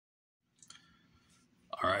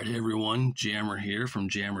All right, hey everyone, Jammer here from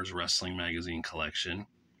Jammer's Wrestling Magazine Collection.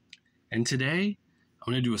 And today,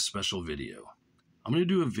 I'm going to do a special video. I'm going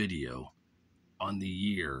to do a video on the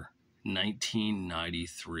year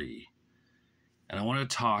 1993. And I want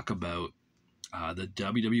to talk about the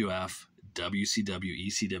WWF, WCW,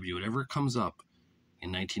 ECW, whatever comes up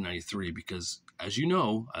in 1993. Because, as you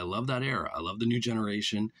know, I love that era. I love the new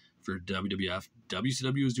generation for WWF.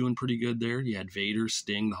 WCW was doing pretty good there. You had Vader,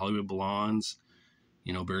 Sting, the Hollywood Blondes.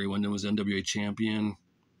 You know, Barry Windham was NWA champion.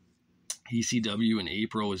 ECW in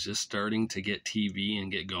April was just starting to get TV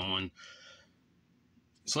and get going.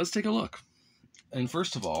 So let's take a look. And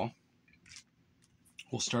first of all,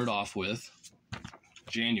 we'll start off with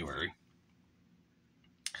January.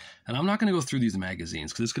 And I'm not going to go through these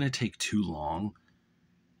magazines because it's going to take too long.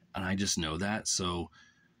 And I just know that. So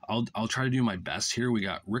I'll try to do my best here. We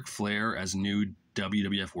got Ric Flair as new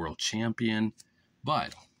WWF World Champion.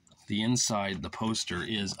 But the inside, the poster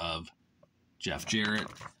is of Jeff Jarrett.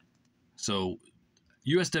 So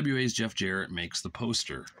USWA's Jeff Jarrett makes the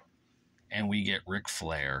poster. And we get Ric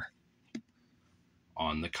Flair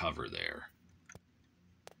on the cover there.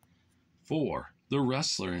 For The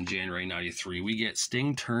Wrestler in January 93, we get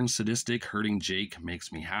Sting turns sadistic, hurting Jake,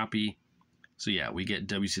 makes me happy. So yeah, we get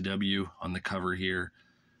WCW on the cover here.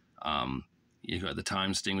 At the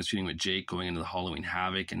time, Sting was feuding with Jake going into the Halloween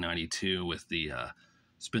Havoc in 92 with the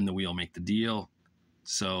spin the wheel, make the deal.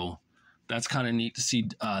 So that's kind of neat to see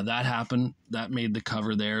that happen. That made the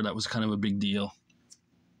cover there. That was kind of a big deal.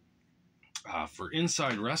 For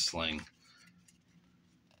Inside Wrestling,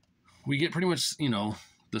 we get pretty much, the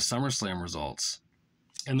SummerSlam results.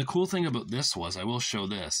 And the cool thing about this was, I will show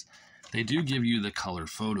this, they do give you the color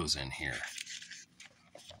photos in here.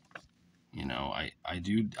 I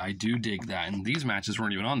do dig that. And these matches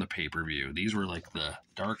weren't even on the pay-per-view. These were like the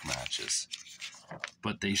dark matches.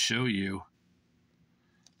 But they show you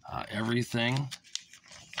everything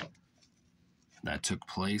that took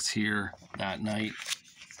place here that night.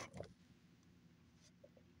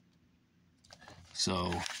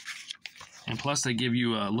 So, and plus they give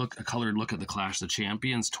you a colored look at the Clash of the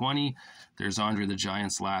Champions 20. There's Andre the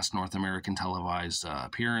Giant's last North American televised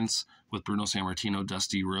appearance with Bruno Sammartino,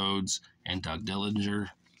 Dusty Rhodes, and Doug Dillinger.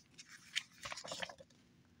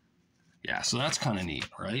 Yeah, so that's kind of neat,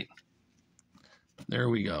 right? There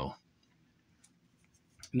we go.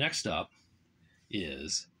 Next up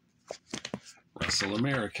is Wrestle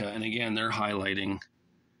America. And again, they're highlighting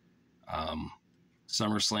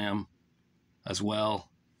SummerSlam as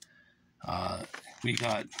well. We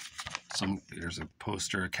got there's a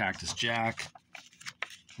poster of Cactus Jack.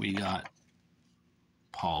 We got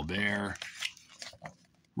Paul Bear,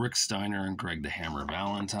 Rick Steiner and Greg the Hammer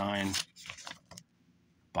Valentine,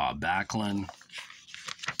 Bob Backlund,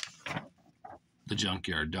 the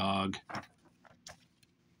Junkyard Dog,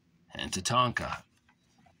 and Tatanka.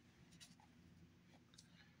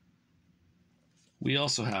 We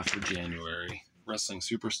also have for January Wrestling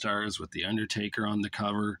Superstars with The Undertaker on the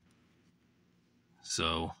cover.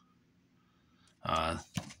 So, there,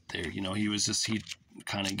 he was shooting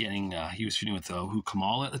with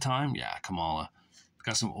Kamala at the time. Yeah, Kamala.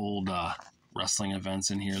 Got some old wrestling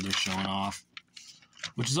events in here they're showing off,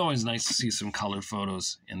 which is always nice to see some color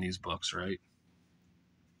photos in these books, right?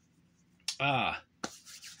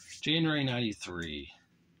 January 93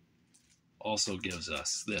 also gives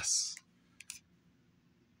us this.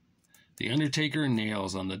 The Undertaker and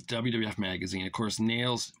Nails on the WWF magazine. Of course,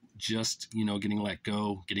 Nails just, getting let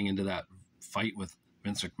go, getting into that fight with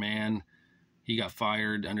Vince McMahon. He got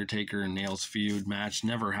fired. Undertaker and Nails feud match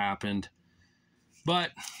never happened.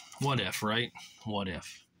 But what if, right? What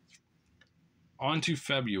if? On to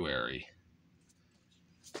February.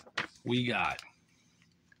 We got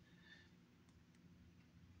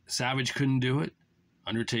Savage couldn't do it.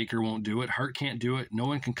 Undertaker won't do it. Hart can't do it. No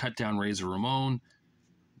one can cut down Razor Ramon.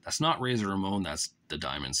 That's not Razor Ramon. That's the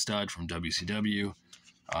Diamond Stud from WCW.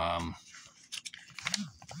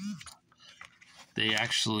 They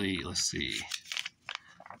actually, let's see.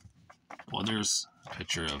 Well, there's a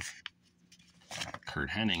picture of Kurt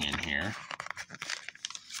Hennig in here.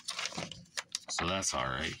 So that's all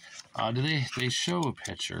right. They show a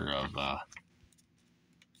picture of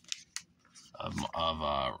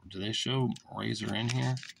do they show Razor in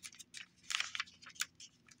here?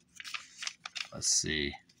 Let's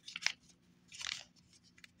see.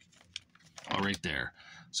 Oh, right there.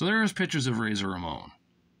 So there's pictures of Razor Ramon.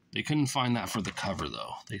 They couldn't find that for the cover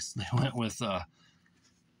though. They went with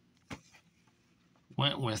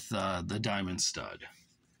the Diamond Stud.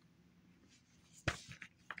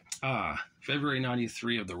 February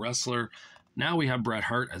 93 of The Wrestler. Now we have Bret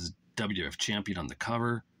Hart as WWF champion on the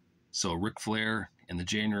cover. So Ric Flair in the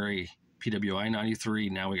January PWI 93.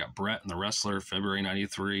 Now we got Bret and the Wrestler, February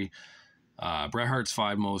 93. Bret Hart's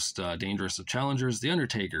 5 most dangerous of challengers: The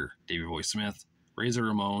Undertaker, Davey Boy Smith, Razor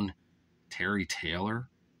Ramon, Terry Taylor,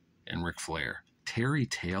 and Ric Flair. Terry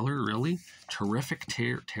Taylor, really? Terrific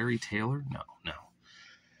Terry Taylor? No.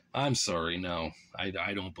 I'm sorry, no. I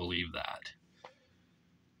don't believe that.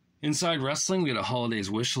 Inside Wrestling, we had a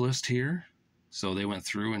holidays wish list here. So they went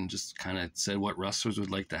through and just kind of said what wrestlers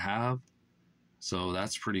would like to have. So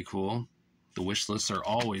that's pretty cool. The wish lists are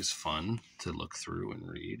always fun to look through and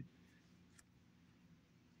read.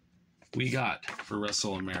 We got for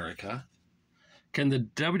Wrestle America: can the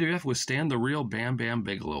WWF withstand the real Bam Bam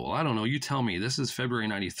Bigelow? Well, I don't know. You tell me. This is February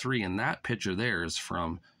 93, and that picture there is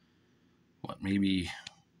from, what, maybe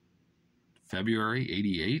February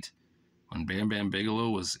 88, when Bam Bam Bigelow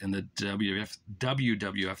was in the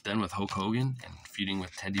WWF then with Hulk Hogan and feuding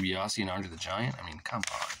with Ted DiBiase and Andre the Giant. I mean, come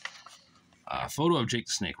on. Photo of Jake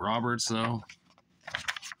the Snake Roberts, though.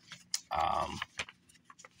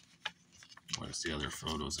 Where's the other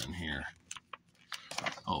photos in here?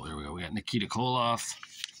 Oh, there we go. We got Nikita Koloff,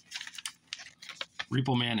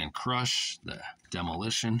 Repo Man and Crush, the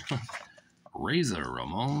Demolition, Razor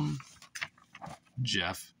Ramon,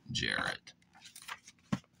 Jeff Jarrett.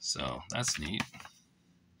 So that's neat.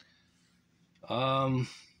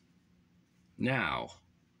 Now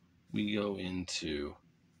we go into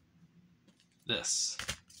this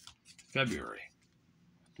February.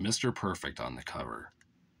 Mr. Perfect on the cover.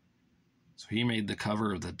 So he made the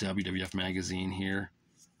cover of the WWF magazine here.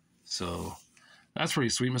 So that's pretty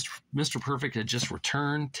sweet. Mr. Perfect had just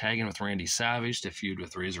returned, tagging with Randy Savage to feud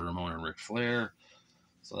with Razor Ramon and Ric Flair.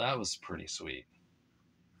 So that was pretty sweet.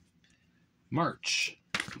 March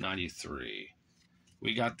 93.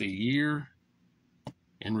 We got the year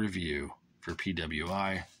in review for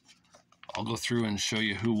PWI. I'll go through and show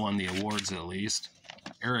you who won the awards at least.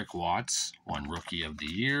 Eric Watts won Rookie of the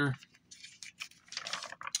Year.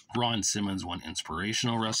 Ron Simmons won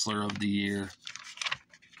Inspirational Wrestler of the Year.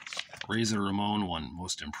 Razor Ramon won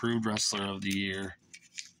Most Improved Wrestler of the Year.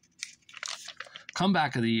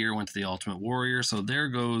 Comeback of the Year went to the Ultimate Warrior. So there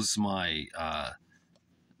goes my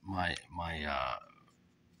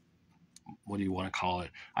what do you want to call it?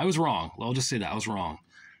 I was wrong. I'll just say that I was wrong.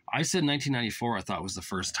 I said 1994 I thought was the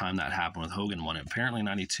first time that happened with Hogan won it. Apparently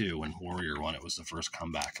 92 when Warrior won it was the first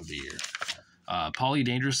comeback of the year. Paulie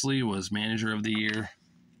Dangerously was Manager of the Year.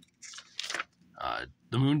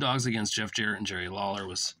 The Moondogs against Jeff Jarrett and Jerry Lawler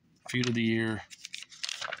was Feud of the Year.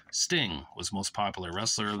 Sting was Most Popular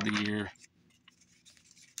Wrestler of the Year.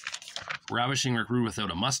 Ravishing Rick Rude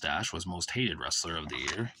Without a Mustache was Most Hated Wrestler of the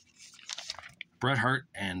Year. Bret Hart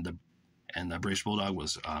and the British Bulldog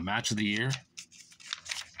was Match of the Year.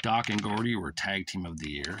 Doc and Gordy were Tag Team of the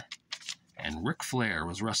Year. And Ric Flair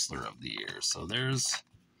was Wrestler of the Year. So there's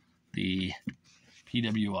the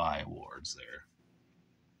PWI awards there.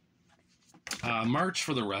 March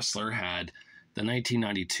for the Wrestler had the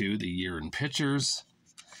 1992, the year in pictures.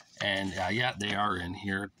 And yeah, they are in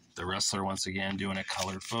here. The Wrestler, once again, doing a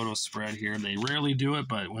colored photo spread here. They rarely do it,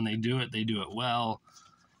 but when they do it well,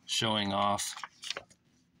 showing off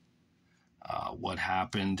what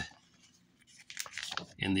happened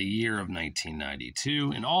in the year of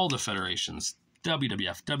 1992 in all the federations: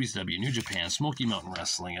 WWF, WCW, New Japan, Smoky Mountain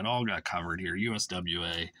Wrestling. It all got covered here.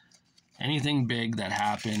 USWA. Anything big that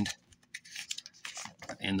happened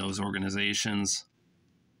in those organizations,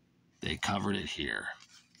 they covered it here.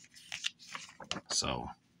 So,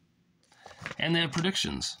 and they have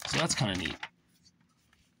predictions, so that's kind of neat.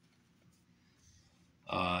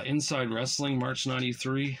 Inside Wrestling, March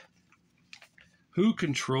 93. Who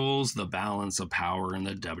controls the balance of power in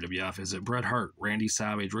the WWF? Is it Bret Hart, Randy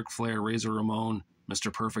Savage, Ric Flair, Razor Ramon,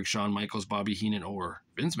 Mr. Perfect, Shawn Michaels, Bobby Heenan, or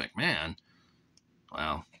Vince McMahon?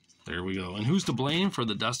 Well, there we go. And who's to blame for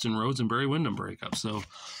the Dustin Rhodes and Barry Windham breakup? So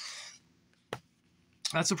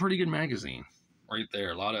that's a pretty good magazine right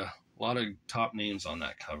there. A lot of top names on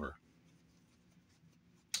that cover.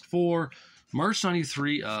 For March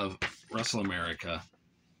 93 of Wrestle America,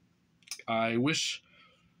 I wish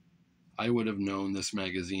I would have known this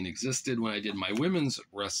magazine existed when I did my women's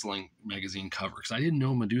wrestling magazine cover, because I didn't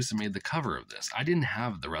know Medusa made the cover of this. I didn't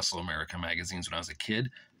have the Wrestle America magazines when I was a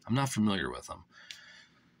kid. I'm not familiar with them.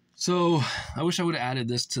 So I wish I would have added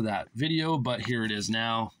this to that video, but here it is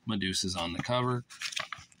now. Medusa's on the cover.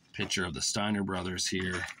 Picture of the Steiner brothers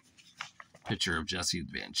here. Picture of Jesse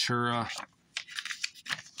Ventura.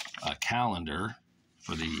 A calendar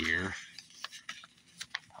for the year.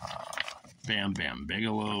 Bam Bam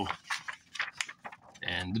Bigelow.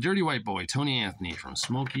 And the Dirty White Boy, Tony Anthony from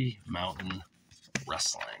Smoky Mountain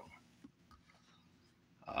Wrestling.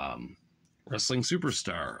 Wrestling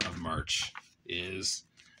Superstar of March is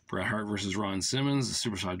Bret Hart versus Ron Simmons, the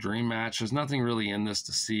Superstar Dream Match. There's nothing really in this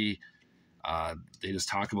to see. They just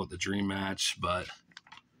talk about the Dream Match, but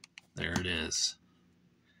there it is.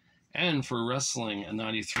 And for Wrestling a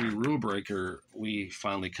 93 Rule Breaker, we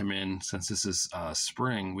finally come in, since this is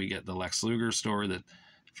spring, we get the Lex Luger story that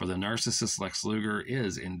for the narcissist Lex Luger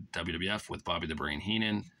is in WWF with Bobby the Brain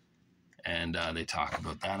Heenan. And they talk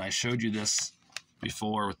about that. And I showed you this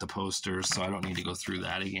before with the posters, so I don't need to go through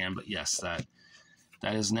that again. But yes, that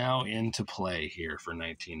is now into play here for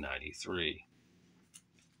 1993.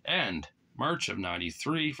 And March of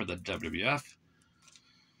 93 for the WWF,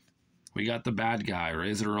 we got the bad guy,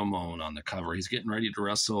 Razor Ramon, on the cover. He's getting ready to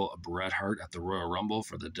wrestle Bret Hart at the Royal Rumble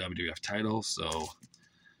for the WWF title. So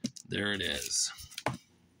there it is.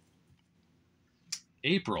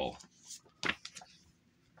 April,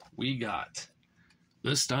 we got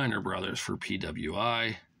the Steiner Brothers for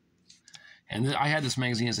PWI. And I had this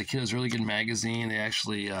magazine as a kid. It was a really good magazine. They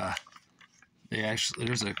actually,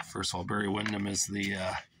 first of all, Barry Windham is the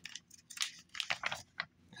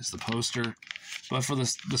poster. But for the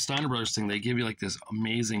Steiner Brothers thing, they give you like this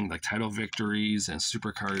amazing like title victories and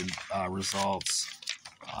supercard results,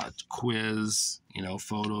 quiz,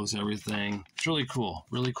 photos, everything. It's really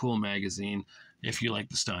cool magazine if you like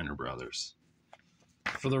the Steiner Brothers.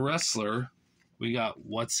 For the Wrestler, we got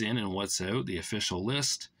what's in and what's out, the official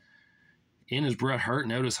list. In is Bret Hart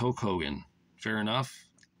and out is Hulk Hogan. Fair enough.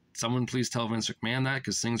 Someone please tell Vince McMahon that,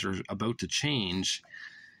 because things are about to change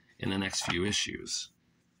in the next few issues.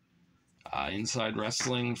 Inside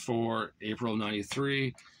Wrestling for April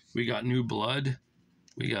 93, we got New Blood.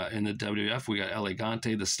 We got in the WWF, we got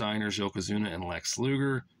Elegante, the Steiners, Yokozuna, and Lex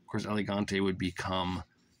Luger. Of course, Elegante would become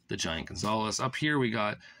the Giant Gonzalez. Up here, we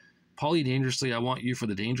got Paulie Dangerously, I Want You for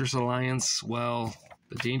the Dangerous Alliance. Well,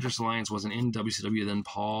 the Dangerous Alliance wasn't in WCW then,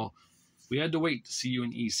 Paul. We had to wait to see you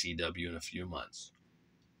in ECW in a few months.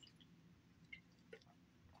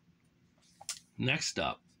 Next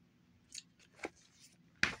up,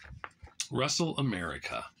 Wrestle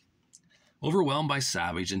America. Overwhelmed by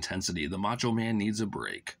savage intensity, the Macho Man needs a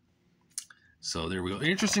break. So there we go.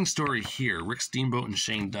 Interesting story here. Rick Steamboat and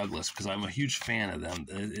Shane Douglas, because I'm a huge fan of them.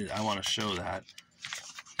 I want to show that.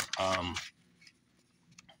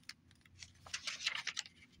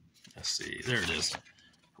 Let's see. There it is.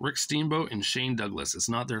 Rick Steamboat and Shane Douglas. It's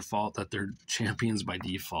not their fault that they're champions by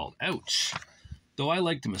default. Ouch. Though I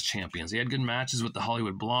liked them as champions. They had good matches with the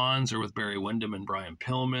Hollywood Blondes, or with Barry Windham and Brian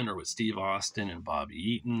Pillman, or with Steve Austin and Bobby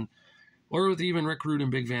Eaton, or with even Rick Rude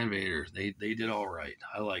and Big Van Vader. They did all right.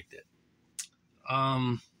 I liked it.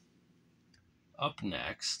 Up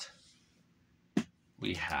next,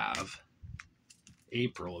 we have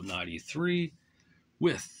April of 93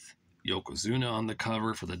 with Yokozuna on the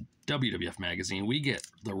cover for the WWF magazine. We get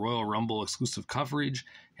the Royal Rumble exclusive coverage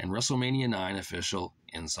and WrestleMania 9 official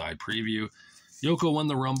inside preview. Yoko won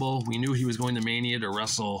the Rumble. We knew he was going to Mania to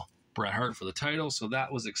wrestle Bret Hart for the title, so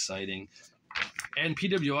that was exciting. And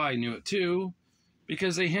PWI knew it too,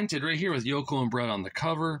 because they hinted right here with Yoko and Bret on the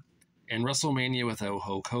cover, and WrestleMania without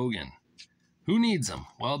Hulk Hogan. Who needs him?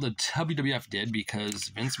 Well, the WWF did, because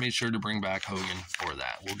Vince made sure to bring back Hogan for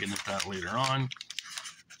that. We'll get into that later on.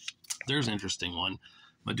 There's an interesting one.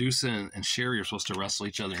 Medusa and Sherry are supposed to wrestle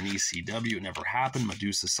each other in ECW. It never happened.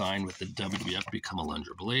 Medusa signed with the WWF to become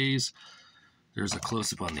Alundra Blaze. There's a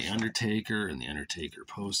close-up on The Undertaker and The Undertaker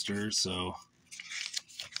poster. So,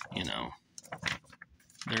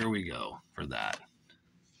 there we go for that.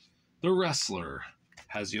 The Wrestler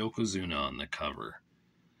has Yokozuna on the cover.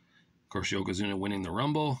 Of course, Yokozuna winning the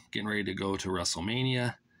Rumble, getting ready to go to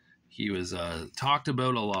WrestleMania. He was talked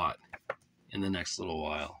about a lot in the next little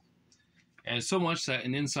while. And so much that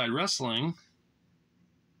in Inside Wrestling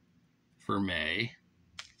for May,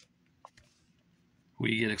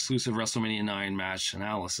 we get exclusive WrestleMania 9 match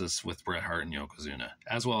analysis with Bret Hart and Yokozuna,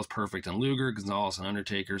 as well as Perfect and Luger, Gonzalez and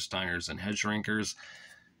Undertaker, Steiners and Headshrinkers.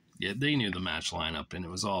 Yeah, they knew the match lineup, and it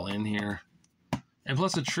was all in here. And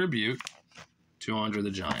plus a tribute to Andre the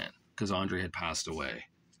Giant, because Andre had passed away.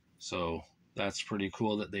 So that's pretty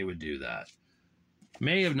cool that they would do that.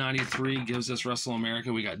 May of 93 gives us Wrestle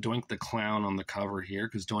America. We got Doink the Clown on the cover here,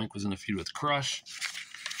 because Doink was in a feud with Crush.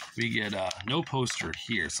 We get no poster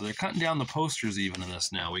here. So they're cutting down the posters even in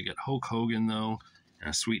this now. We get Hulk Hogan, though, and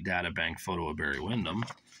a sweet data bank photo of Barry Windham.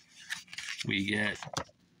 We get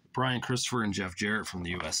Brian Christopher and Jeff Jarrett from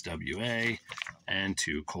the USWA, and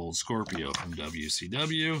 2 Cold Scorpio from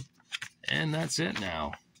WCW. And that's it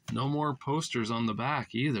now. No more posters on the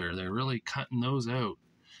back either. They're really cutting those out.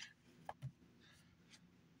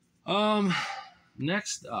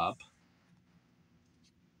 Next up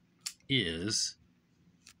is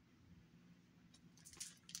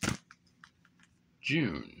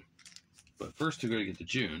June. But first, to go to get to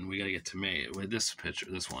June, we got to get to May with this picture,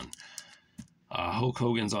 this one. Hulk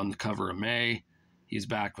Hogan's on the cover of May. He's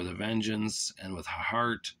back with a vengeance and with a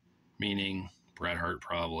heart, meaning Bret Hart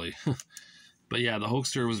probably. But yeah, the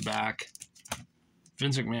Hulkster was back.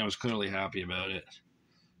 Vince McMahon was clearly happy about it.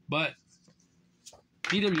 But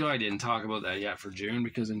PWI didn't talk about that yet for June,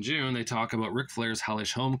 because in June they talk about Ric Flair's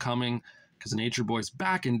hellish homecoming, because the Nature Boy's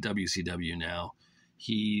back in WCW now.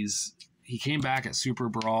 He came back at Super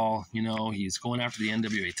Brawl. You know, he's going after the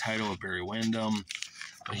NWA title of Barry Windham.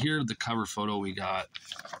 But here, the cover photo we got,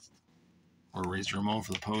 or Razor Ramon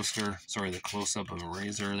for the poster. Sorry, the close-up of a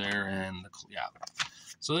Razor there, and yeah.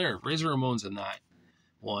 So there, Razor Ramon's in that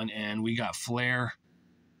one, and we got Flair,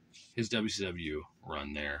 his WCW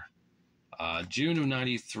run there. June of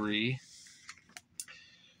 '93.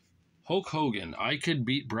 Hulk Hogan, I could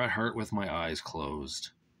beat Bret Hart with my eyes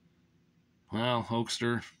closed. Well,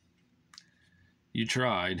 Hulkster, you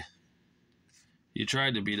tried. You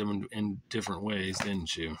tried to beat him in different ways,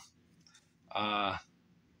 didn't you?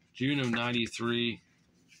 June of '93,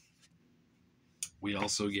 we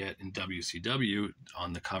also get in WCW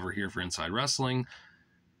on the cover here for Inside Wrestling,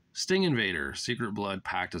 Sting Invader, Secret Blood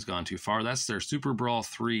Pact has gone too far. That's their Super Brawl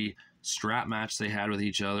 3 strap match they had with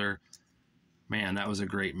each other. Man, that was a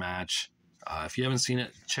great match. If you haven't seen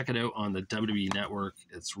it, check it out on the WWE Network.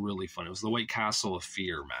 It's really fun. It was the White Castle of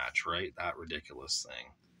Fear match, right? That ridiculous thing.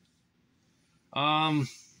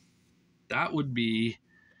 That would be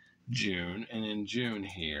June. And in June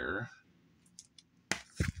here,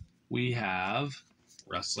 we have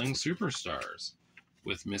Wrestling Superstars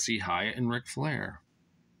with Missy Hyatt and Ric Flair.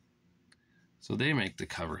 So they make the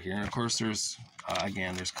cover here. And of course, there's,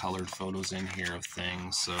 again, there's colored photos in here of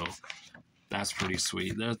things. So that's pretty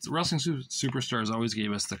sweet. The Wrestling Superstars always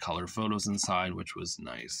gave us the color photos inside, which was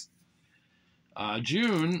nice.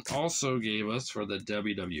 June also gave us for the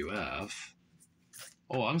WWF.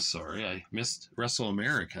 Oh, I'm sorry. I missed Wrestle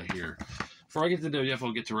America here. Before I get to WWF,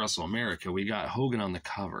 I'll get to Wrestle America. We got Hogan on the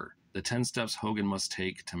cover. The 10 steps Hogan must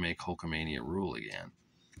take to make Hulkamania rule again.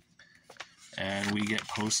 And we get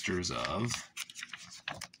posters of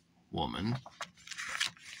Woman,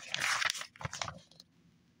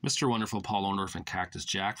 Mr. Wonderful, Paul Orndorff, and Cactus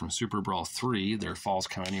Jack from Super Brawl 3, their Falls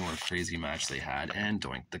Count Anywhere crazy match they had, and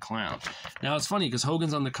Doink the Clown. Now, it's funny because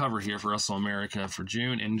Hogan's on the cover here for Wrestle America for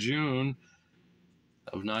June. In June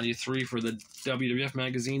of '93 for the WWF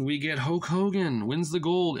magazine, we get Hulk Hogan wins the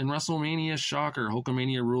gold in WrestleMania. Shocker.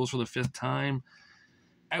 Hulkamania rules for the 5th time.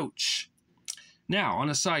 Ouch. Now, on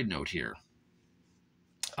a side note here,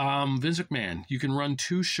 Vince McMahon, you can run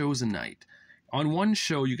 2 shows a night. On one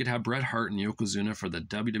show, you could have Bret Hart and Yokozuna for the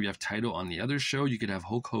WWF title. On the other show, you could have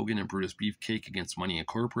Hulk Hogan and Brutus Beefcake against Money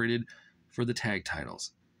Incorporated for the tag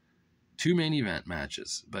titles. 2 main event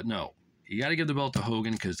matches. But no, you got to give the belt to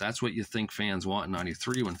Hogan because that's what you think fans want in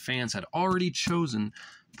 '93 when fans had already chosen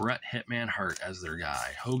Bret Hitman Hart as their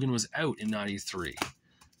guy. Hogan was out in '93.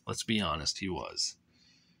 Let's be honest, he was.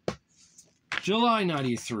 July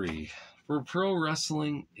 '93. For Pro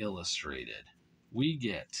Wrestling Illustrated, we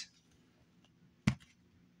get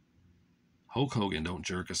Hulk Hogan, Don't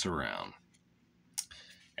Jerk Us Around.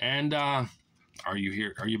 And are you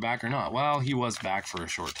here? Are you back or not? Well, he was back for a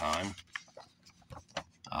short time.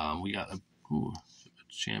 We got a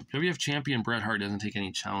WWF champion Bret Hart doesn't take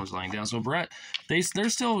any challenge lying down. So Bret, they're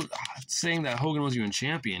still saying that Hogan wasn't even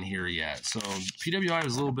champion here yet. So PWI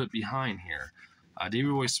was a little bit behind here. Davey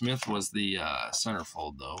Boy Smith was the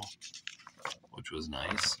centerfold though, which was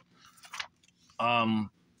nice.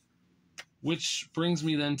 Which brings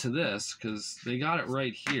me then to this, because they got it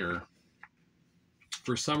right here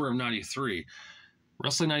for summer of '93.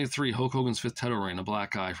 Wrestling '93, Hulk Hogan's 5th title reign, a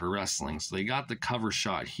black eye for wrestling. So they got the cover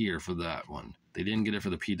shot here for that one. They didn't get it for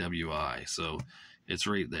the PWI, so it's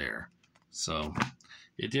right there. So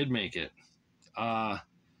it did make it.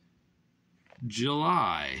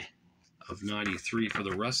 July of '93 for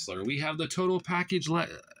the wrestler. We have the total package.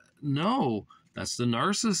 No, that's the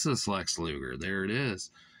narcissist Lex Luger. There it is.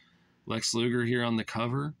 Lex Luger here on the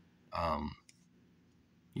cover.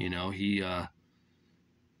 You know, he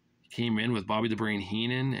came in with Bobby the Brain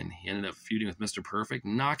Heenan, and he ended up feuding with Mr. Perfect,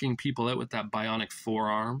 knocking people out with that bionic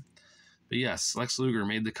forearm. But yes, Lex Luger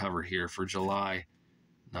made the cover here for July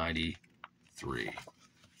 '93.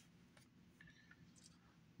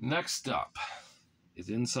 Next up is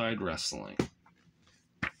Inside Wrestling.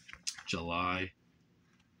 July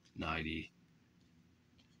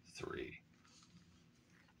 '93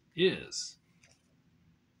 is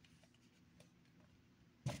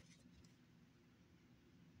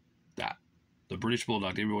that the British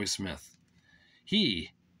Bulldog, Davey Boy Smith.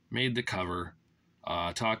 He made the cover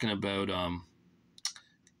talking about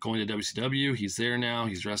going to WCW. He's there now.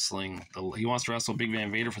 He's wrestling. He wants to wrestle Big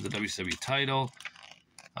Van Vader for the WCW title.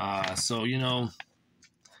 So, you know,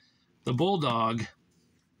 the Bulldog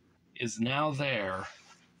is now there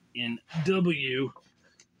in WCW.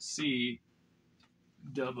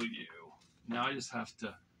 Now I just have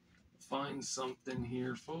to find something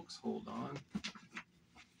here, folks. Hold on.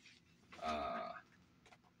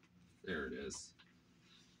 There it is.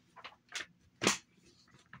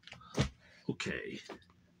 Okay.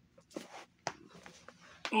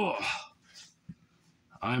 Oh,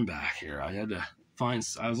 I'm back here. I had to find.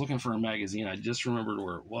 I was looking for a magazine. I just remembered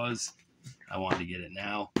where it was. I wanted to get it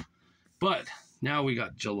now. But now we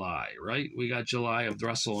got July, right? We got July of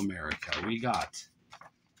Wrestle America. We got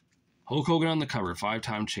Hulk Hogan on the cover,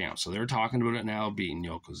 5-time champ. So they're talking about it now, beating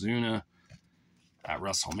Yokozuna at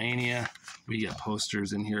WrestleMania. We get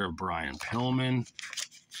posters in here of Brian Pillman,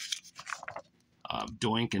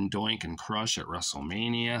 Doink and Crush at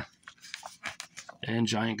WrestleMania, and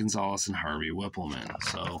Giant Gonzalez and Harvey Whippleman.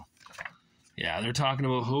 So, yeah, they're talking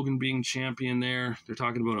about Hogan being champion there. They're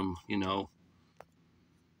talking about him, you know,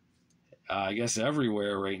 I guess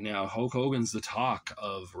everywhere right now. Hulk Hogan's the talk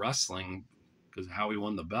of wrestling because of how he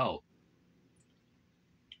won the belt.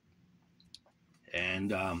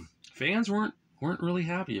 And fans weren't really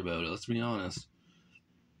happy about it, let's be honest.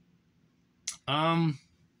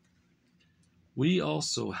 We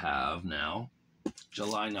also have now,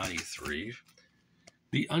 July 93,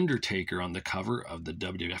 The Undertaker on the cover of the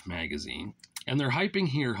WWF magazine. And they're hyping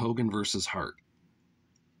here Hogan versus Hart.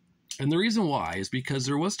 And the reason why is because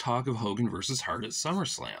there was talk of Hogan versus Hart at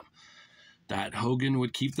SummerSlam. That Hogan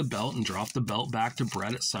would keep the belt and drop the belt back to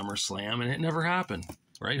Bret at SummerSlam, and it never happened,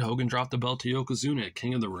 right? Hogan dropped the belt to Yokozuna at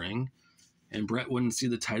King of the Ring, and Bret wouldn't see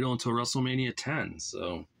the title until WrestleMania 10.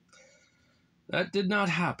 So that did not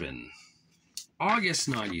happen. August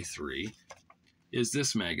 93 is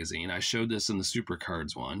this magazine. I showed this in the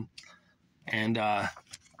Supercards one. And the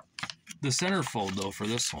centerfold, though, for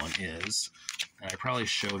this one is, and I probably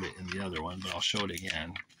showed it in the other one, but I'll show it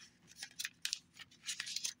again,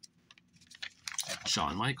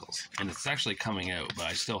 Shawn Michaels. And it's actually coming out, but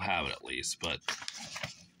I still have it at least. But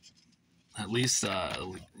at least,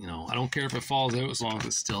 you know, I don't care if it falls out as long as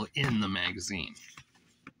it's still in the magazine.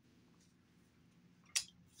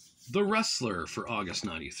 The Wrestler for August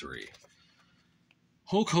 93.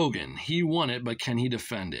 Hulk Hogan, he won it, but can he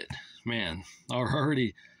defend it? Man,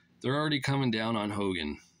 they're already coming down on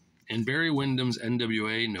Hogan. In Barry Windham's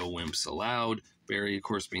NWA, No Wimps Allowed. Barry, of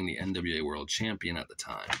course, being the NWA World Champion at the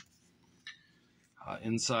time.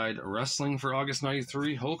 Inside Wrestling for August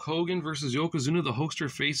 93, Hulk Hogan versus Yokozuna. The Hulkster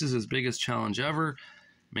faces his biggest challenge ever.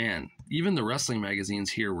 Man, even the wrestling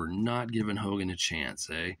magazines here were not giving Hogan a chance,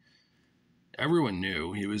 eh? Everyone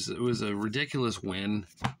knew it was a ridiculous win.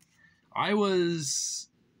 I was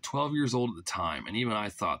 12 years old at the time, and even I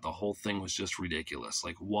thought the whole thing was just ridiculous.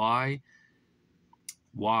 Like, why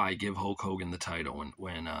give Hulk Hogan the title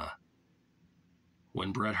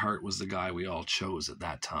when Bret Hart was the guy we all chose at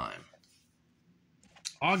that time?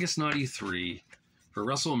 August 93 for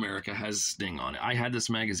Wrestle America has Sting on it. I had this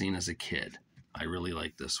magazine as a kid. I really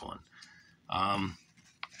like this one.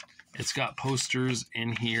 It's got posters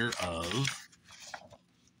in here of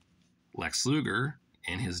Lex Luger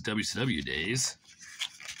in his WCW days,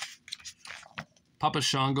 Papa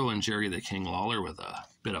Shango and Jerry the King Lawler with a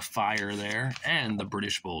bit of fire there, and the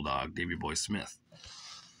British Bulldog, Davey Boy Smith.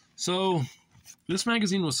 So this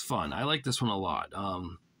magazine was fun. I like this one a lot.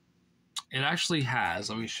 It actually has,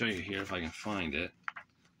 let me show you here if I can find it.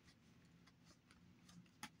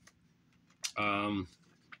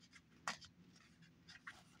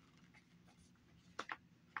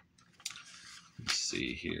 Let's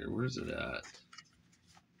see here. Where's it at?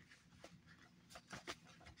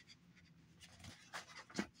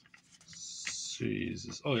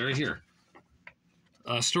 Jesus. Oh, right here.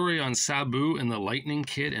 A story on Sabu and the Lightning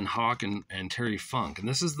Kid and Hawk and Terry Funk. And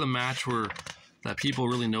this is the match that people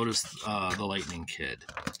really noticed the Lightning Kid.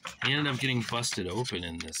 He ended up getting busted open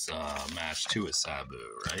in this match too with Sabu,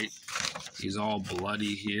 right? He's all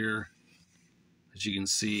bloody here, as you can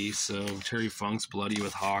see. So Terry Funk's bloody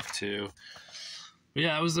with Hawk too. But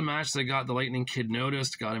yeah, that was the match that got the Lightning Kid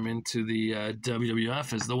noticed, got him into the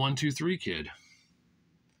WWF as the 1-2-3 Kid.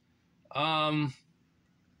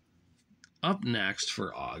 Up next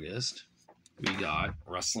for August, we got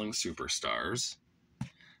Wrestling Superstars.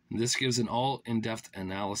 This gives an all-in-depth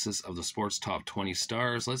analysis of the sport's top 20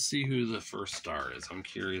 stars. Let's see who the first star is. I'm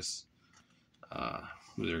curious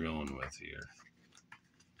who they're going with here.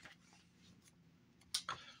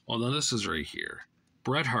 Well, now this is right here.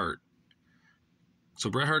 Bret Hart, So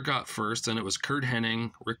Bret Hart got first, and it was Curt Hennig,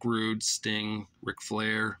 Rick Rude, Sting, Ric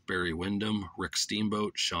Flair, Barry Windham, Rick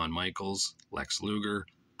Steamboat, Shawn Michaels, Lex Luger,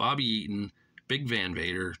 Bobby Eaton, Big Van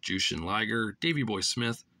Vader, Jushin Liger, Davey Boy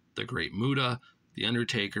Smith, The Great Muta, The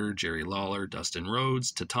Undertaker, Jerry Lawler, Dustin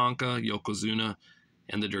Rhodes, Tatanka, Yokozuna,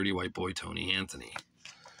 and the Dirty White Boy, Tony Anthony.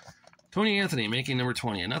 Tony Anthony making number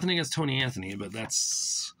 20. And nothing against Tony Anthony, but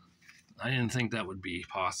I didn't think that would be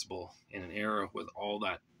possible in an era with all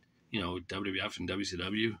that, WWF and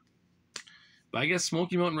WCW. But I guess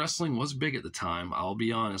Smoky Mountain Wrestling was big at the time. I'll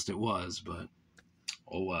be honest, it was, but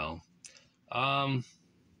oh well.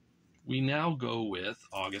 We now go with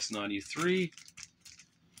August 93.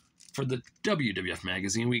 For the WWF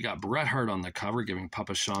magazine, we got Bret Hart on the cover, giving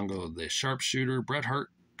Papa Shango the sharpshooter. Bret Hart,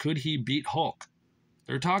 could he beat Hulk?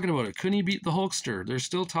 They're talking about it. Couldn't he beat the Hulkster? They're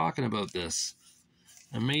still talking about this.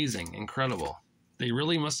 Amazing. Incredible. They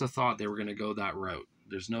really must have thought they were going to go that route.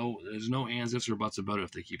 There's no ands, ifs, or buts about it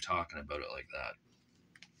if they keep talking about it like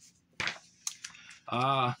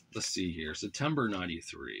that. Let's see here. September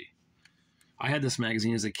 93. I had this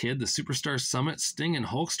magazine as a kid. The Superstar Summit, Sting and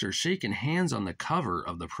Hulkster shaking hands on the cover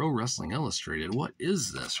of the Pro Wrestling Illustrated. What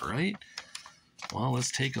is this, right? Well,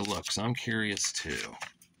 let's take a look, because I'm curious too.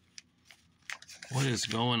 What is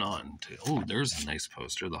going on? Oh, there's a nice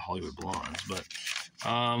poster, the Hollywood Blondes. But,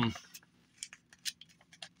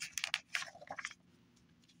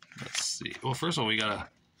 let's see. Well, first of all, we got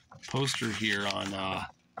a poster here on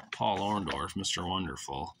Paul Orndorff, Mr.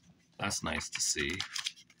 Wonderful. That's nice to see.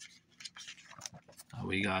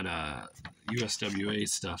 We got USWA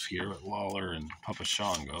stuff here with Lawler and Papa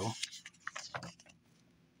Shango.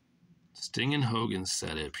 Sting and Hogan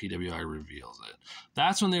said it. PWI reveals it.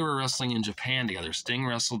 That's when they were wrestling in Japan together. Sting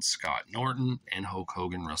wrestled Scott Norton, and Hulk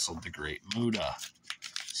Hogan wrestled the Great Muta.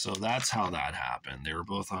 So that's how that happened. They were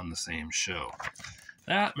both on the same show.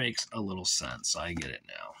 That makes a little sense. I get it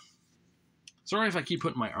now. Sorry if I keep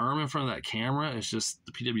putting my arm in front of that camera. It's just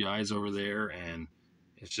the PWI is over there, and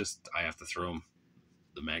it's just I have to throw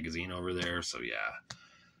the magazine over there. So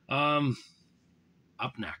yeah.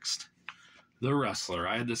 Up next, The Wrestler.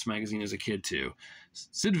 I had this magazine as a kid too.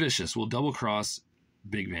 Sid Vicious will double cross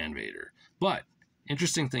Big Van Vader. But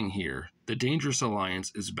interesting thing here, the Dangerous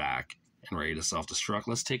Alliance is back and ready to self-destruct.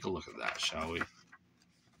 Let's take a look at that, shall we?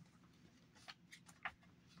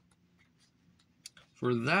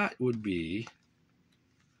 For that would be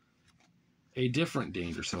a different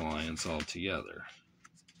Dangerous Alliance altogether.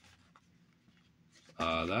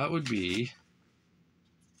 That would be,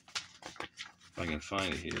 if I can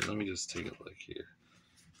find it here, let me just take a look here.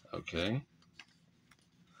 Okay.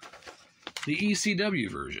 The ECW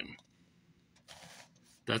version.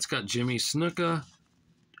 That's got Jimmy Snuka,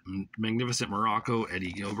 Magnificent Morocco,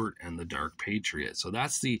 Eddie Gilbert, and the Dark Patriot. So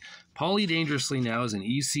that's the Paulie Dangerously now is in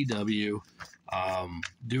ECW,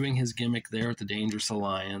 doing his gimmick there at the Dangerous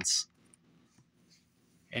Alliance.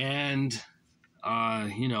 And,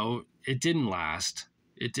 it didn't last.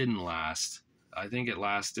 It didn't last. I think it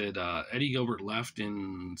lasted, Eddie Gilbert left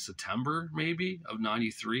in September, maybe, of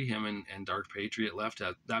 93. Him and Dark Patriot left,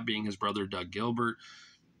 that being his brother, Doug Gilbert.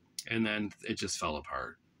 And then it just fell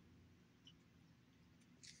apart.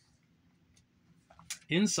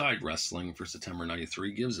 Inside Wrestling for September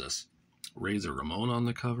 93 gives us Razor Ramon on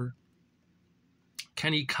the cover.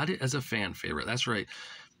 Can he cut it as a fan favorite? That's right.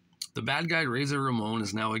 The bad guy Razor Ramon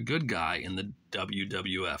is now a good guy in the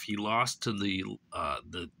WWF. He lost to the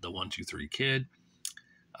 1-2-3 Kid.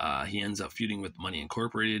 He ends up feuding with Money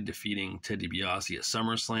Incorporated, defeating Ted DiBiase at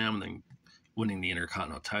SummerSlam, and then winning the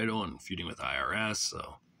Intercontinental title and feuding with IRS.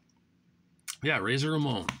 So, yeah, Razor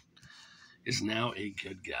Ramon is now a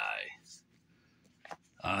good guy.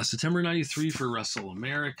 September 93 for Wrestle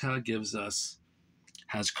America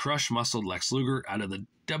has Crush muscled Lex Luger out of the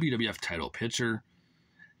WWF title picture.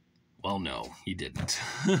 Well, no, he didn't.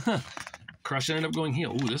 Crush ended up going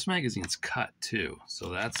heel. Ooh, this magazine's cut too, so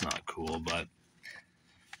that's not cool, but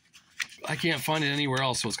I can't find it anywhere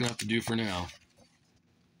else, so it's going to have to do for now.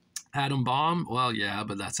 Adam Bomb, well, yeah,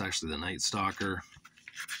 but that's actually the Night Stalker.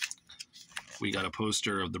 We got a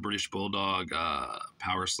poster of the British Bulldog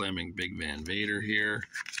power slamming Big Van Vader here.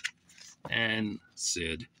 And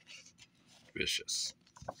Sid Vicious.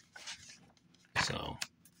 So,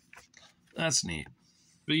 that's neat.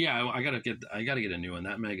 But yeah, I gotta get a new one.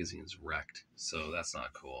 That magazine's wrecked, so that's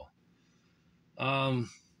not cool.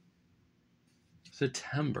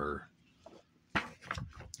 September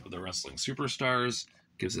of the Wrestling Superstars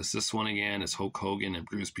gives us this one again. It's Hulk Hogan and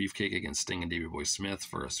Bruce Beefcake against Sting and Davey Boy Smith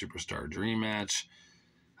for a Superstar Dream Match.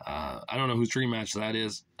 I don't know whose dream match that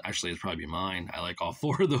is. Actually, it'd probably be mine. I like all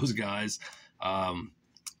four of those guys.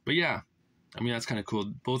 But yeah, I mean, that's kind of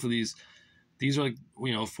cool. Both of these these are, like,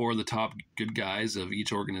 you know, four of the top good guys of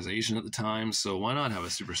each organization at the time. So why not have a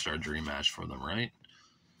superstar dream match for them, right?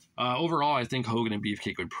 Overall, I think Hogan and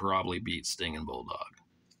Beefcake would probably beat Sting and Bulldog.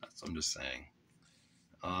 I'm just saying.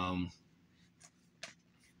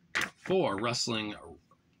 For Wrestling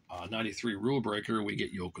 93 Rule Breaker, we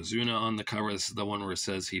get Yokozuna on the cover. This is the one where it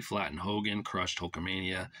says he flattened Hogan, crushed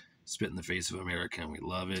Hulkamania, spit in the face of America, and we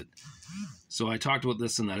love it. So I talked about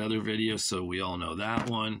this in that other video, so we all know that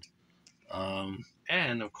one.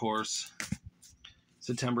 And, of course,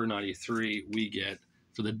 September 93, we get,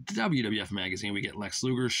 for the WWF magazine, we get Lex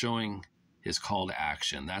Luger showing his call to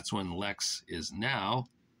action. That's when Lex is now,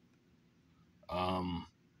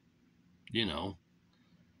 you know,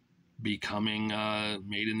 becoming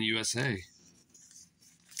made in the USA.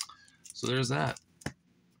 So there's that.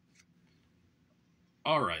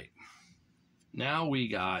 All right. Now we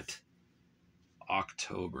got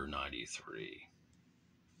October 93.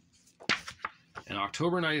 In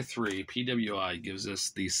October 93, PWI gives us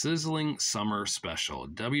the Sizzling Summer Special,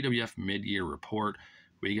 WWF Mid-Year Report.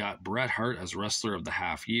 We got Bret Hart as Wrestler of the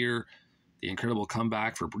Half Year, the incredible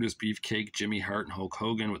comeback for Brutus Beefcake, Jimmy Hart, and Hulk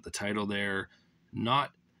Hogan with the title there.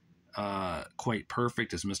 Not quite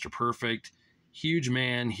perfect as Mr. Perfect. Huge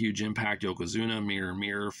Man, Huge Impact, Yokozuna, Mirror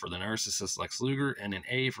Mirror for the narcissist Lex Luger, and an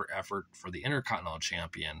A for effort for the Intercontinental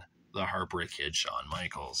Champion, the Heartbreak Kid, Shawn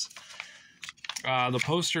Michaels. The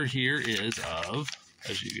poster here is of,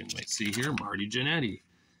 as you might see here, Marty Jannetty.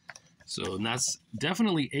 So, and that's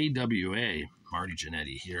definitely AWA Marty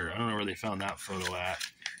Jannetty here. I don't know where they found that photo at,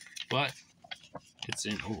 but it's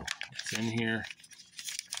in here.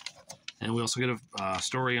 And we also get a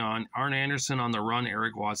story on Arn Anderson on the run,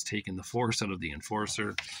 Eric Watts taking the Force out of the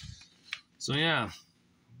Enforcer. So yeah,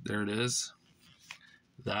 there it is.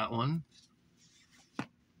 That one.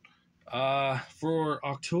 For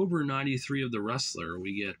October 93 of The Wrestler,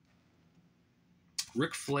 we get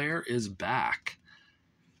Ric Flair is back.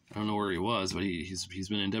 I don't know where he was, but he's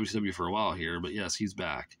been in WCW for a while here. But yes, he's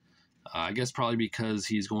back. I guess probably because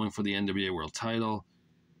he's going for the NWA World Title.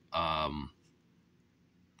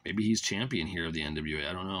 Maybe he's champion here of the NWA.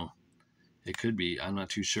 I don't know. It could be. I'm not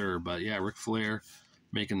too sure. But yeah, Ric Flair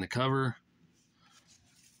making the cover.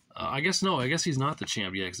 I guess no. I guess he's not the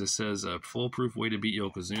champ yet because it says a foolproof way to beat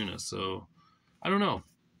Yokozuna. So I don't know.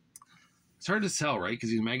 It's hard to tell, right? Because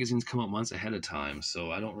these magazines come out months ahead of time.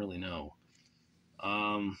 So I don't really know.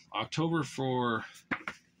 October for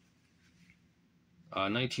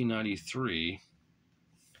 1993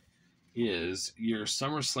 is your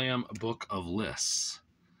SummerSlam Book of Lists.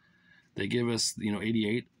 They give us,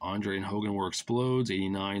 88, Andre and Hogan War Explodes,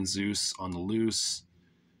 89, Zeus on the Loose,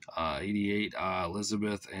 88,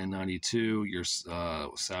 Elizabeth, and 92, your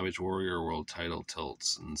Savage Warrior World Title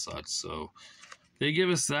Tilts and such. So they give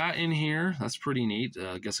us that in here. That's pretty neat.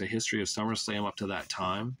 I guess a history of SummerSlam up to that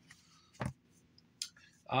time.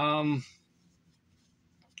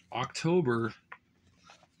 October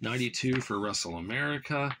 92 for Wrestle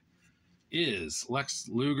America is Lex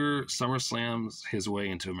Luger SummerSlams his way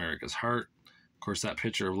into America's heart. Of course, that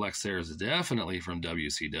picture of Lex there is definitely from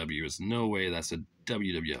WCW. There's no way that's a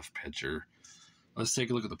WWF picture. Let's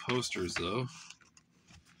take a look at the posters, though.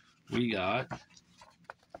 We got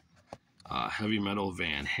Heavy Metal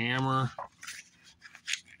Van Hammer.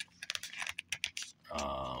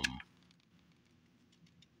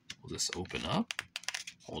 Will this open up?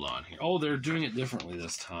 Hold on here. Oh, they're doing it differently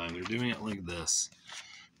this time. They're doing it like this.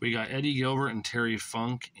 We got Eddie Gilbert and Terry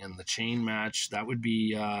Funk in the chain match. That would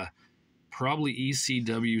be probably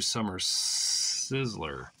ECW Summer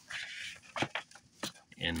Sizzler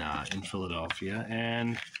in Philadelphia.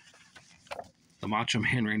 And the Macho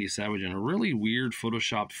Man Randy Savage in a really weird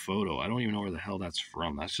Photoshopped photo. I don't even know where the hell that's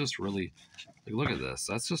from. That's just really, like, look at this.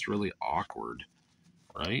 That's just really awkward,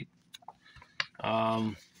 right?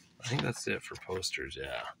 I think that's it for posters,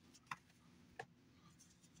 yeah.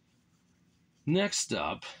 Next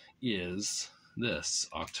up is this,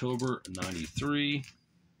 October 93.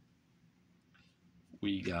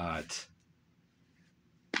 We got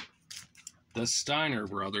the Steiner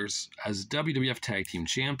Brothers as WWF Tag Team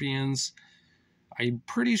Champions. I'm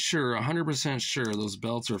pretty sure, 100% sure, those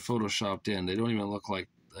belts are photoshopped in. They don't even look like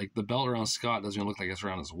the belt around Scott doesn't even look like it's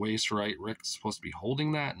around his waist, right? Rick's supposed to be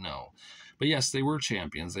holding that? No. But yes, they were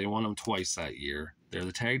champions. They won them twice that year. They're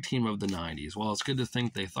the tag team of the 90s. Well, it's good to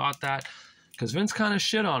think they thought that because Vince kind of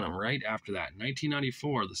shit on them right after that. In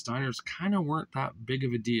 1994, the Steiners kind of weren't that big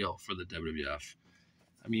of a deal for the WWF.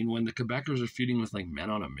 I mean, when the Quebecers are feuding with like Men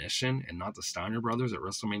on a Mission and not the Steiner brothers at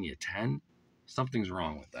WrestleMania 10, something's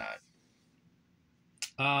wrong with that.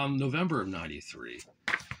 November of 93,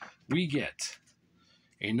 we get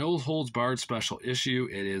a no-holds-barred special issue.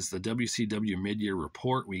 It is the WCW Mid-Year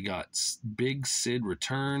Report. We got Big Sid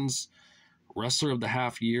returns. Wrestler of the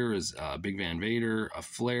half year is Big Van Vader. A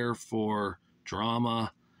flair for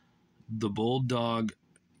drama. The Bulldog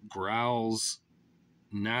growls.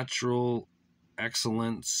 Natural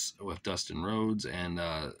excellence with Dustin Rhodes. And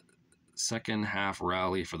second half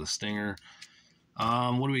rally for the Stinger.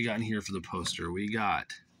 What do we got in here for the poster? We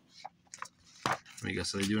got... I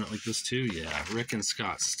guess, are they doing it like this too? Yeah, Rick and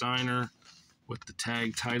Scott Steiner with the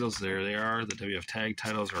tag titles. There they are. The WF tag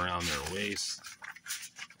titles around their waist.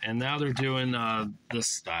 And now they're doing this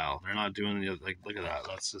style. They're not doing the, like, look at that.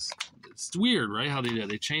 That's just, it's weird, right? How they did.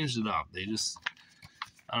 They changed it up. They just,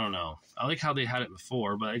 I don't know. I like how they had it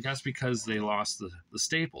before, but I guess because they lost the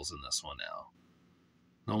staples in this one now.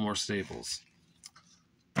 No more staples.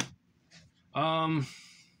 What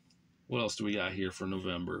else do we got here for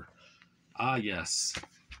November? Ah, yes.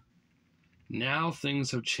 Now things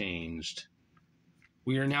have changed.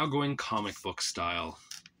 We are now going comic book style.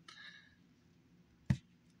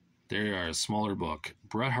 There you are, a smaller book.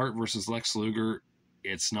 Bret Hart versus Lex Luger.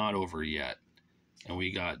 It's not over yet. And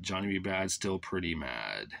we got Johnny B. Bad still pretty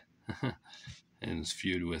mad. And his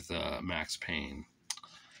feud with Max Payne.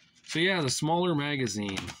 So yeah, the smaller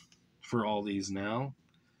magazine for all these now.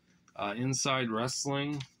 Inside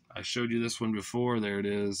Wrestling. I showed you this one before. There it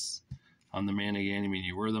is. On the Man Again, I mean,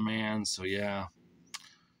 you were the man. So yeah,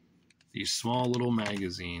 these small little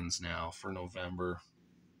magazines now for November.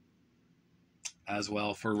 As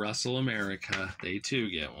well for Wrestle America, they too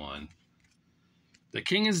get one. The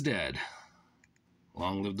King is dead.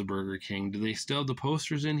 Long live the Burger King. Do they still have the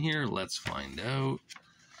posters in here? Let's find out.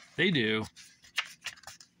 They do.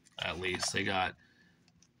 At least they got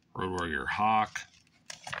Road Warrior Hawk.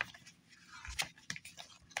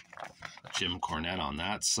 Jim Cornette on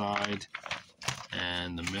that side.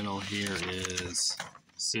 And the middle here is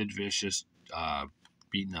Sid Vicious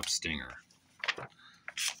beating up Stinger.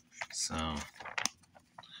 So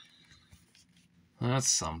that's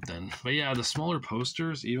something. But yeah, the smaller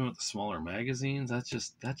posters, even with the smaller magazines, that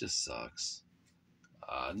just sucks.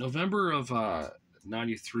 November of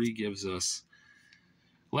 93 gives us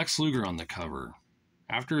Lex Luger on the cover.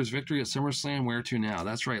 After his victory at SummerSlam, where to now?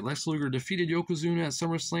 That's right, Lex Luger defeated Yokozuna at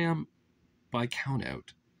SummerSlam by countout,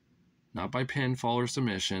 not by pinfall or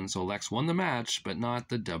submission. So Lex won the match, but not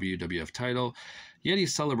the WWF title. Yet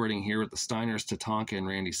he's celebrating here with the Steiners, Tatanka, and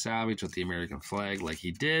Randy Savage with the American flag like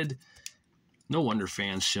he did. No wonder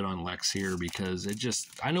fans shit on Lex here, because it just,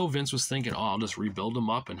 I know Vince was thinking, oh, I'll just rebuild him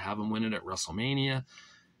up and have him win it at WrestleMania.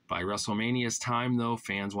 By WrestleMania's time, though,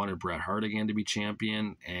 fans wanted Bret Hart again to be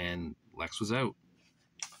champion, and Lex was out.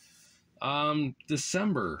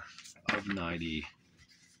 December of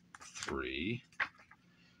 93,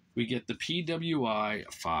 we get the PWI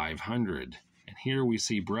 500. And here we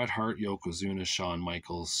see Bret Hart, Yokozuna, Shawn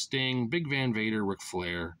Michaels, Sting, Big Van Vader, Ric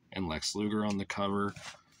Flair, and Lex Luger on the cover.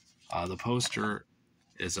 The poster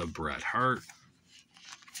is of Bret Hart.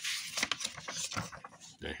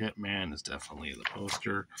 The Hitman is definitely the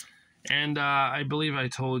poster. And I believe I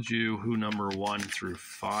told you who number 1 through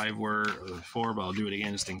 5 were, or 4, but I'll do it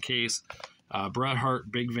again just in case. Bret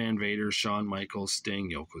Hart, Big Van Vader, Shawn Michaels, Sting,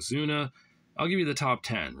 Yokozuna. I'll give you the top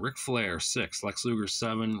 10. Ric Flair, 6. Lex Luger,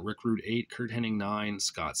 7. Rick Rude, 8. Kurt Hennig, 9.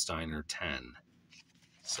 Scott Steiner, 10.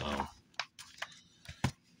 So,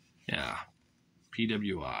 yeah.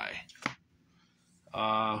 PWI.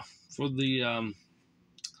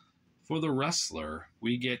 For the wrestler,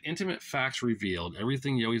 we get intimate facts revealed.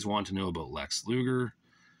 Everything you always want to know about Lex Luger.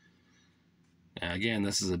 Again,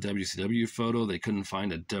 this is a WCW photo. They couldn't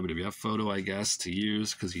find a WWF photo, I guess, to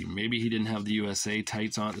use, because maybe he didn't have the USA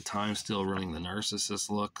tights on at the time, still running the narcissist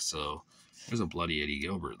look. So there's a bloody Eddie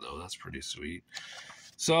Gilbert, though. That's pretty sweet.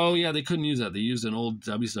 So, yeah, they couldn't use that. They used an old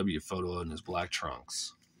WCW photo in his black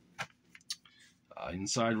trunks.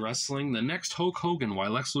 Inside Wrestling, the next Hulk Hogan, why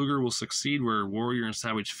Lex Luger will succeed where Warrior and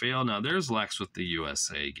Savage fail. Now, there's Lex with the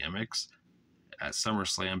USA gimmicks at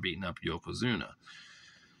SummerSlam beating up Yokozuna.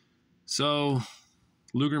 So,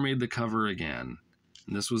 Luger made the cover again.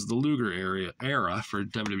 And this was the Luger era for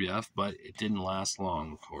WWF, but it didn't last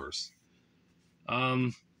long, of course.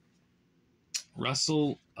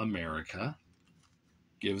 Wrestle America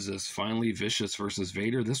gives us finally Vicious versus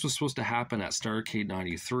Vader. This was supposed to happen at Starrcade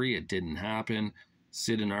 93. It didn't happen.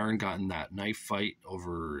 Sid and Arn got in that knife fight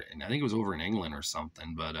over, and I think it was over in England or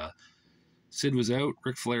something, but Sid was out,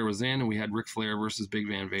 Ric Flair was in, and we had Ric Flair versus Big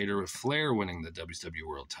Van Vader, with Flair winning the WCW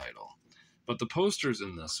World title. But the posters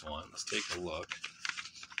in this one, let's take a look,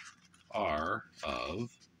 are of,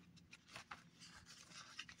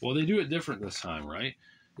 well, they do it different this time, right?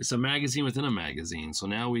 it's a magazine within a magazine. So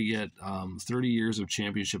now we get 30 years of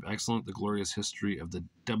championship excellence, the glorious history of the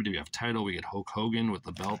WWF title. We get Hulk Hogan with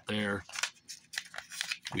the belt there.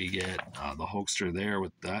 We get the Hulkster there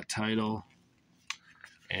with that title.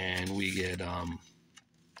 And we get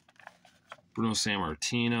Bruno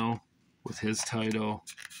Sammartino with his title.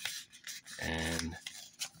 And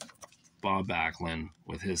Bob Backlund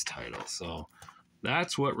with his title. So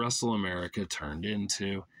that's what Wrestle America turned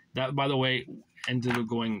into. That, by the way, ended up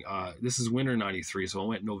going, this is winter 93, so it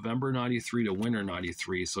went November 93 to winter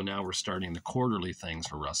 93, so now we're starting the quarterly things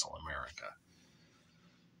for Wrestle America.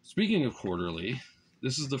 Speaking of quarterly,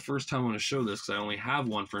 this is the first time I'm going to show this because I only have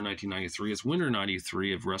one for 1993. It's winter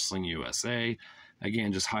 93 of Wrestling USA.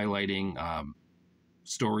 Again, just highlighting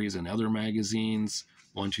stories in other magazines.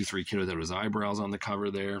 123 Kid without his eyebrows on the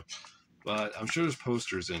cover there. But I'm sure there's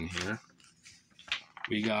posters in here.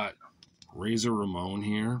 We got Razor Ramon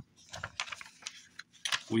here.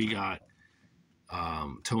 We got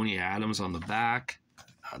Tony Adams on the back.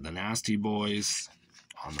 The Nasty Boys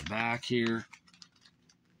on the back here.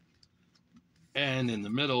 And in the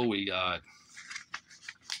middle, we got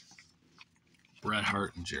Bret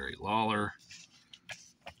Hart and Jerry Lawler.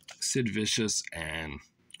 Sid Vicious and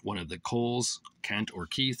one of the Coles, Kent or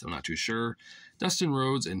Keith, I'm not too sure. Dustin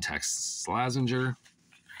Rhodes and Tex Slazenger.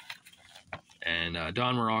 And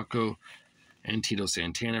Don Morocco and Tito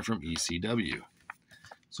Santana from ECW.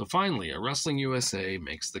 So finally, a Wrestling USA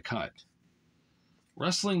makes the cut.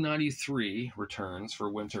 Wrestling 93 returns for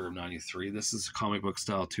winter of 93. This is comic book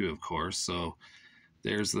style too, of course. So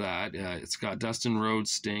there's that. It's got Dustin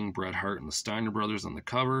Rhodes, Sting, Bret Hart, and the Steiner Brothers on the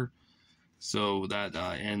cover. So that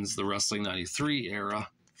ends the Wrestling 93 era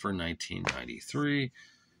for 1993.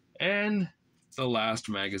 And the last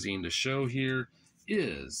magazine to show here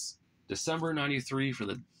is December 93 for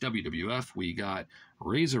the WWF. We got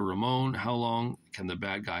Razor Ramon. How long can the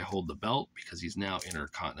bad guy hold the belt? Because he's now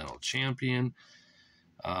Intercontinental Champion.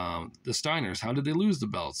 The Steiners, how did they lose the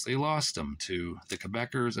belts? They lost them to the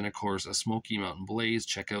Quebecers and, of course, a Smoky Mountain Blaze.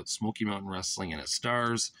 Check out Smoky Mountain Wrestling and its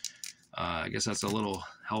stars. I guess that's a little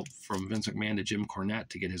help from Vince McMahon to Jim Cornette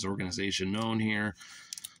to get his organization known here.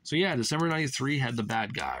 So, yeah, December 93 had the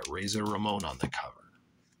bad guy, Razor Ramon, on the cover.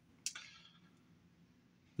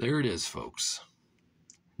 There it is, folks.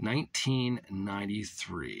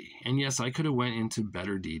 1993. And yes, I could have went into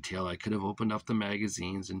better detail. I could have opened up the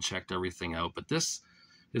magazines and checked everything out, but this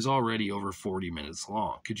is already over 40 minutes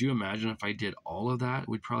long. Could you imagine if I did all of that?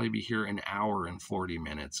 We'd probably be here an hour and 40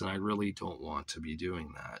 minutes, and I really don't want to be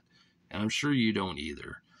doing that. And I'm sure you don't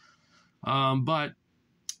either. But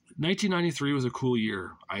 1993 was a cool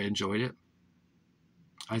year. I enjoyed it.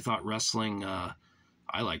 I thought wrestling, I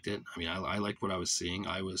liked it. I mean, I liked what I was seeing.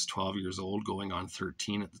 I was 12 years old, going on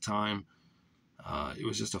 13 at the time. It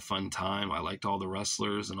was just a fun time. I liked all the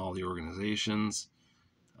wrestlers and all the organizations.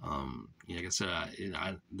 Like I said,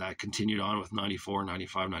 that continued on with 94,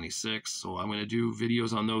 95, 96. So I'm going to do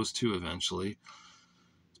videos on those too eventually.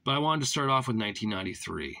 But I wanted to start off with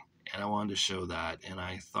 1993, and I wanted to show that. And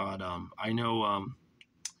I thought, I know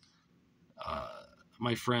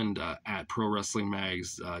my friend at Pro Wrestling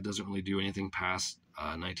Mags doesn't really do anything past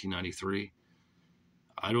 1993.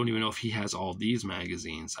 I don't even know if he has all these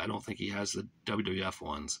magazines. I don't think he has the WWF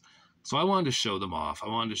ones. So I wanted to show them off. I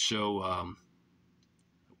wanted to show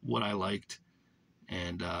what I liked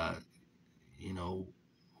and,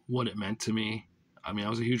 what it meant to me. I mean, I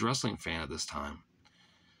was a huge wrestling fan at this time.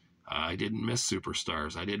 I didn't miss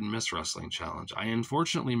Superstars. I didn't miss Wrestling Challenge. I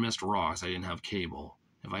unfortunately missed Raw because I didn't have cable.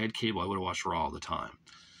 If I had cable, I would have watched Raw all the time.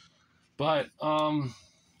 But,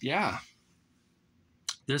 yeah.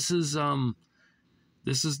 This is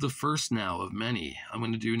the first now of many. I'm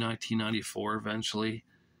going to do 1994 eventually,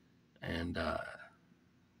 and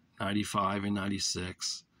 95 and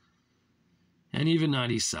 96, and even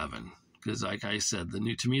 97. Because, like I said, the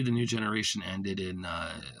new generation ended in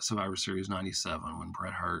Survivor Series 97 when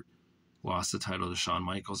Bret Hart lost the title to Shawn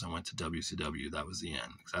Michaels and went to WCW. That was the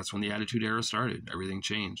end. That's when the Attitude Era started. Everything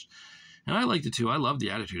changed. And I liked it too. I loved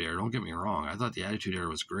the Attitude Era. Don't get me wrong. I thought the Attitude Era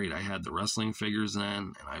was great. I had the wrestling figures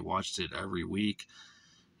then, and I watched it every week.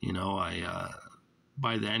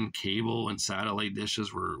 By then, cable and satellite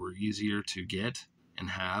dishes were easier to get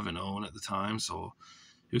and have and own at the time. So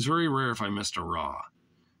it was very rare if I missed a Raw.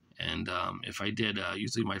 And if I did,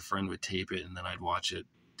 usually my friend would tape it, and then I'd watch it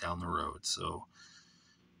down the road. So,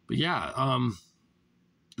 but yeah,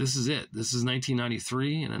 this is it. This is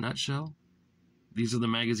 1993 in a nutshell. These are the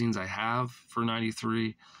magazines I have for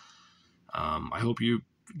 93. I hope you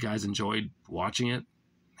guys enjoyed watching it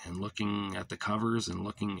and looking at the covers and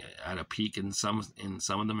looking at a peek in some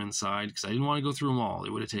of them inside, because I didn't want to go through them all.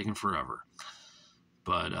 It would have taken forever.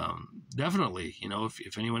 But definitely, you know,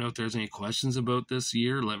 if anyone out there has any questions about this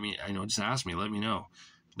year, just ask me, let me know.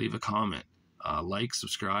 Leave a comment, like,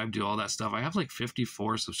 subscribe, do all that stuff. I have like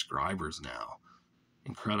 54 subscribers now.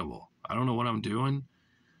 Incredible. I don't know what I'm doing,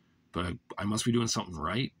 but I must be doing something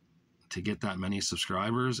right to get that many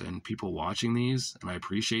subscribers and people watching these. And I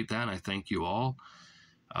appreciate that. And I thank you all.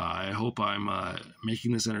 I hope I'm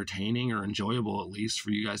making this entertaining or enjoyable, at least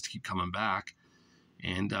for you guys to keep coming back.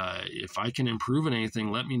 And if I can improve in anything,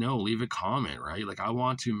 let me know. Leave a comment, right? Like, I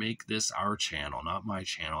want to make this our channel, not my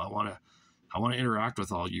channel. I want to interact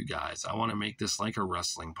with all you guys. I want to make this like a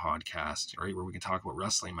wrestling podcast, right, where we can talk about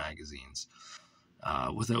wrestling magazines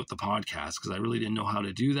without the podcast, because I really didn't know how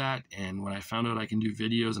to do that. And when I found out I can do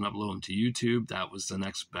videos and upload them to YouTube, that was the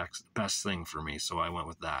next best thing for me. So I went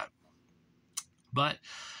with that. But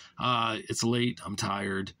it's late. I'm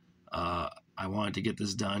tired. I wanted to get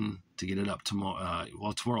this done, to get it up tomorrow.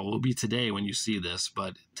 Tomorrow will be today when you see this,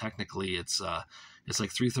 but technically it's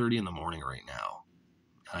like 3:30 in the morning right now.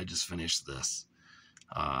 I just finished this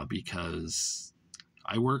because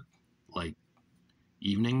I work like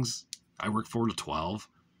evenings. I work 4 to 12.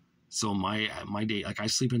 So my day, like, I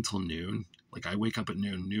sleep until noon. Like, I wake up at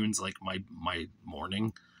noon. Noon's like my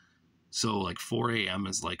morning. So like 4 a.m.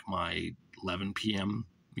 is like my 11 p.m.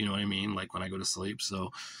 You know what I mean? Like, when I go to sleep.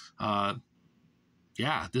 So,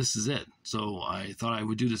 yeah, this is it. So I thought I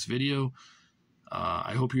would do this video.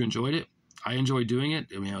 I hope you enjoyed it. I enjoyed doing it.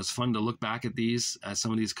 I mean, it was fun to look back at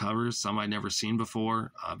some of these covers. Some I'd never seen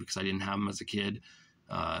before because I didn't have them as a kid.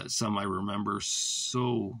 Some I remember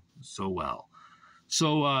so well.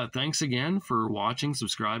 So thanks again for watching,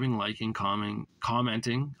 subscribing, liking,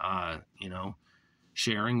 commenting,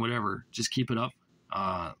 sharing, whatever. Just keep it up.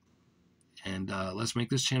 And let's make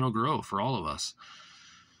this channel grow for all of us.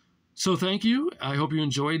 So thank you. I hope you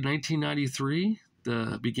enjoyed 1993,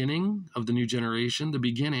 the beginning of the new generation, the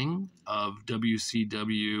beginning of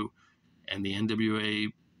WCW and the NWA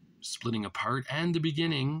splitting apart, and the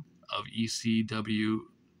beginning of ECW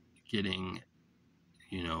getting,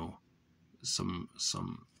 some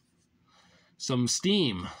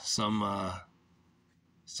steam, some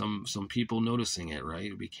people noticing it,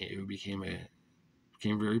 right? It became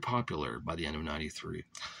very popular by the end of 93.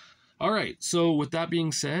 All right, so with that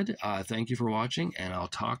being said, thank you for watching, and I'll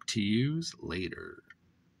talk to you later.